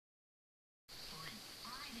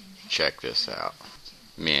Check this out.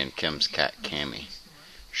 Me and Kim's cat, Cammy.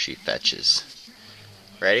 She fetches.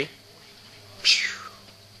 Ready?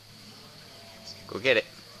 Go get it.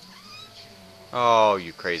 Oh,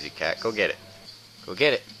 you crazy cat. Go get it. Go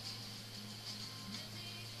get it.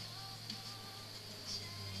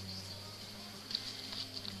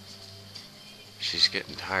 She's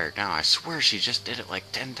getting tired now. I swear she just did it like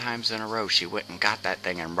 10 times in a row. She went and got that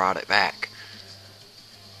thing and brought it back.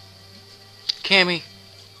 Cammy,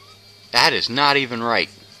 that is not even right.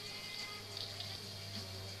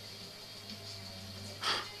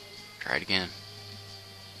 Try it again.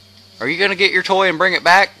 Are you going to get your toy and bring it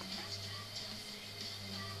back?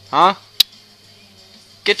 Huh?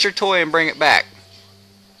 Get your toy and bring it back.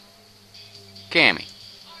 Cammy,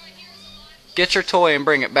 get your toy and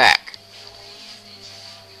bring it back.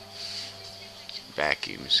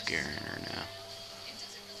 Vacuum is scaring her now.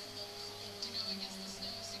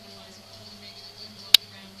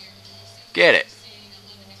 Get it.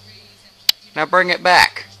 Now bring it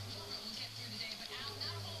back.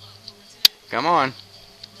 Come on.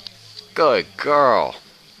 Good girl.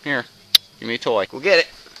 Here, give me a toy. Go get it.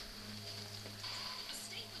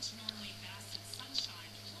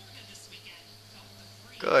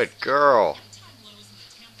 Good girl.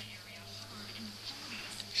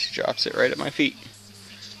 She drops it right at my feet.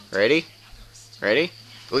 Ready? Ready?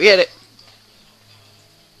 Go get it.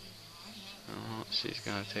 Oh, she's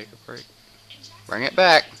gonna take a break. Bring it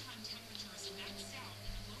back.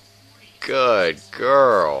 Good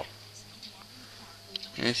girl.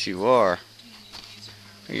 Yes, you are.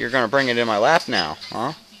 You're gonna bring it in my lap now,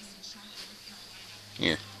 huh?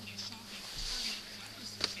 Here.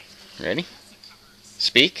 Ready?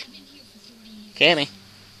 Speak. Cammy,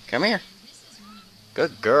 come here.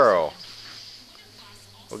 Good girl.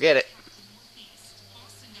 Go get it.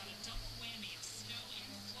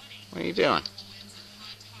 What are you doing?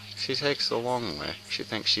 She takes the long way. She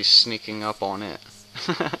thinks she's sneaking up on it.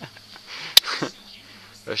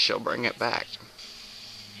 But she'll bring it back.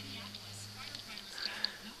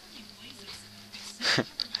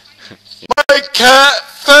 My cat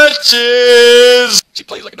fetches! She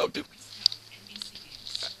plays like a dog too.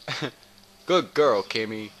 Good girl,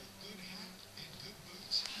 Kimmy.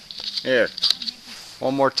 Here.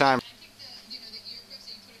 One more time.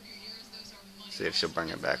 See if she'll bring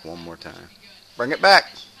it back one more time. Bring it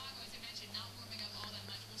back.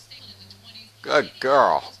 Good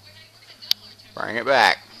girl. Bring it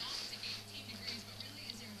back.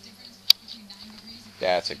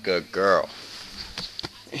 That's a good girl.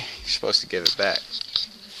 You're supposed to give it back.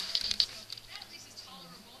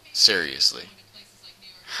 Seriously.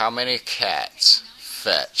 How many cats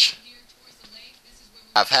fetch?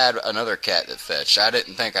 I've had another cat that fetched. I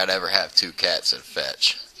didn't think I'd ever have 2 cats that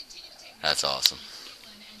fetch. That's awesome.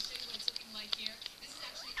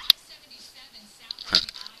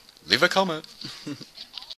 Leave a comment.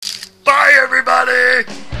 Bye, everybody!